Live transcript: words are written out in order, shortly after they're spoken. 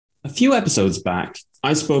A few episodes back,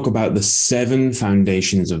 I spoke about the 7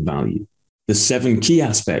 foundations of value, the 7 key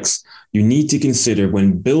aspects you need to consider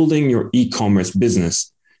when building your e-commerce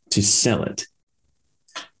business to sell it.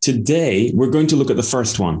 Today, we're going to look at the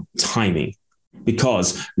first one, timing,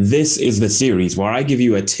 because this is the series where I give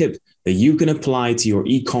you a tip that you can apply to your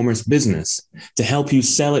e-commerce business to help you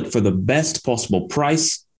sell it for the best possible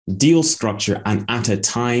price, deal structure, and at a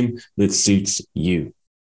time that suits you.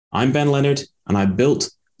 I'm Ben Leonard, and I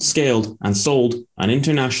built, scaled, and sold an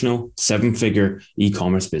international 7-figure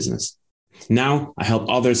e-commerce business. Now I help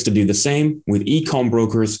others to do the same with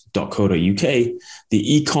ecombrokers.co.uk,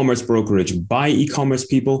 the e-commerce brokerage by e-commerce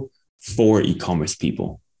people for e-commerce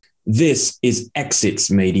people. This is Exits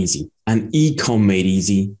Made Easy, an Ecom Made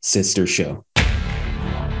Easy sister show.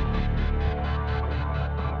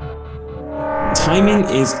 Timing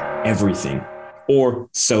is everything, or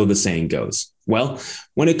so the saying goes. Well,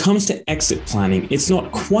 when it comes to exit planning, it's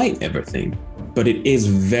not quite everything, but it is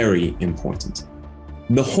very important.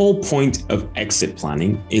 The whole point of exit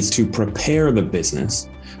planning is to prepare the business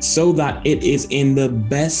so that it is in the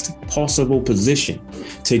best possible position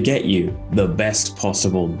to get you the best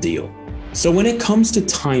possible deal. So when it comes to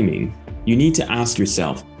timing, you need to ask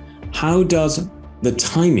yourself, how does the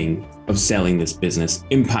timing of selling this business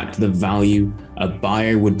impact the value a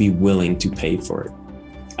buyer would be willing to pay for it?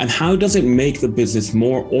 And how does it make the business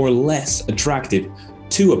more or less attractive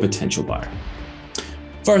to a potential buyer?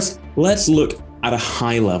 First, let's look at a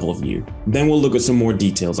high level view. Then we'll look at some more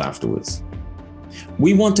details afterwards.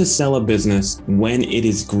 We want to sell a business when it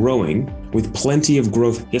is growing with plenty of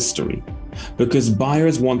growth history, because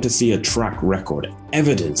buyers want to see a track record,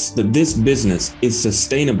 evidence that this business is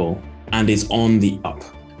sustainable and is on the up.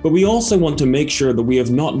 But we also want to make sure that we have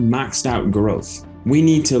not maxed out growth. We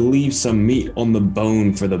need to leave some meat on the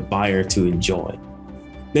bone for the buyer to enjoy.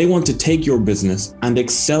 They want to take your business and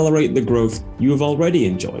accelerate the growth you have already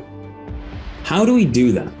enjoyed. How do we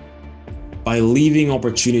do that? By leaving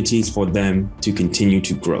opportunities for them to continue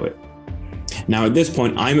to grow it. Now, at this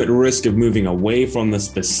point, I'm at risk of moving away from the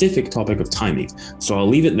specific topic of timing, so I'll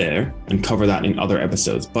leave it there and cover that in other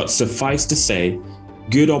episodes. But suffice to say,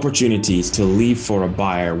 good opportunities to leave for a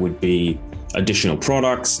buyer would be additional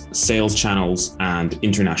products, sales channels, and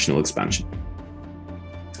international expansion.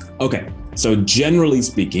 Okay, so generally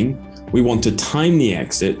speaking, we want to time the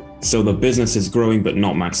exit so the business is growing but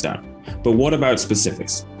not maxed out. But what about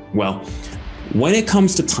specifics? Well, when it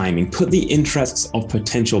comes to timing, put the interests of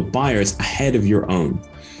potential buyers ahead of your own.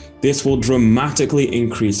 This will dramatically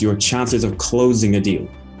increase your chances of closing a deal.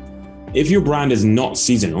 If your brand is not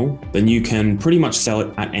seasonal, then you can pretty much sell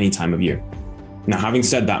it at any time of year. Now, having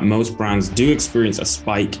said that, most brands do experience a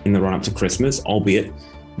spike in the run-up to Christmas, albeit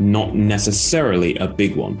not necessarily a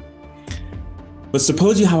big one. But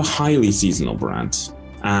suppose you have a highly seasonal brand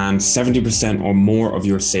and 70% or more of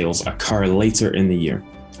your sales occur later in the year,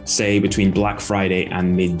 say between Black Friday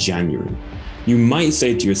and mid-January. You might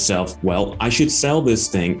say to yourself, well, I should sell this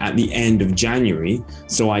thing at the end of January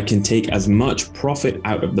so I can take as much profit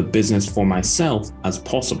out of the business for myself as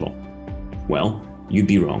possible. Well, you'd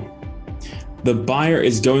be wrong. The buyer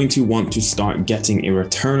is going to want to start getting a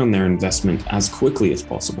return on their investment as quickly as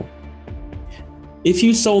possible. If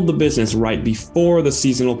you sold the business right before the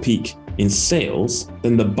seasonal peak in sales,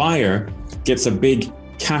 then the buyer gets a big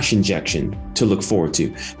cash injection to look forward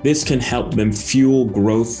to. This can help them fuel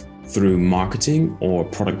growth through marketing or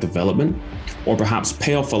product development, or perhaps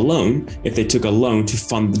pay off a loan if they took a loan to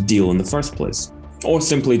fund the deal in the first place, or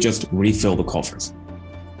simply just refill the coffers.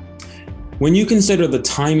 When you consider the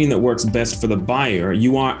timing that works best for the buyer,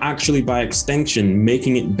 you are actually by extension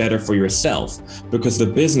making it better for yourself, because the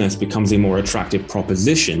business becomes a more attractive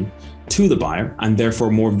proposition to the buyer and therefore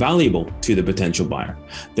more valuable to the potential buyer.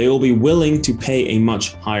 They will be willing to pay a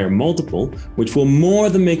much higher multiple, which will more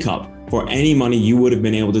than make up for any money you would have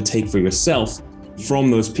been able to take for yourself from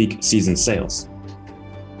those peak season sales.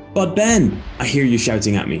 But Ben, I hear you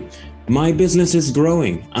shouting at me, my business is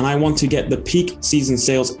growing and I want to get the peak season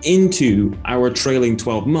sales into our trailing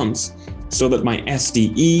 12 months so that my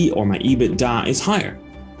SDE or my EBITDA is higher.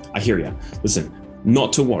 I hear you. Listen,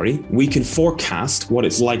 not to worry, we can forecast what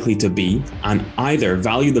it's likely to be and either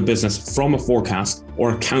value the business from a forecast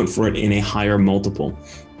or account for it in a higher multiple.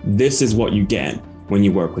 This is what you get when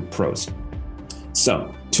you work with pros.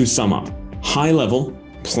 So, to sum up, high level,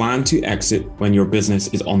 plan to exit when your business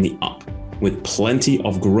is on the up, with plenty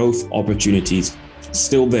of growth opportunities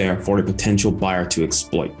still there for a potential buyer to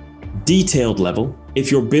exploit. Detailed level,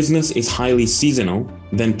 if your business is highly seasonal,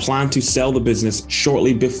 then plan to sell the business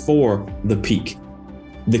shortly before the peak.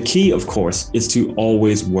 The key, of course, is to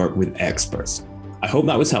always work with experts. I hope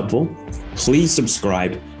that was helpful. Please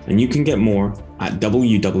subscribe And you can get more at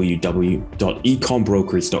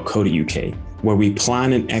www.ecombrokers.co.uk, where we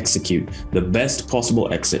plan and execute the best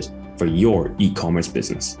possible exit for your e-commerce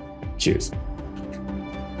business. Cheers.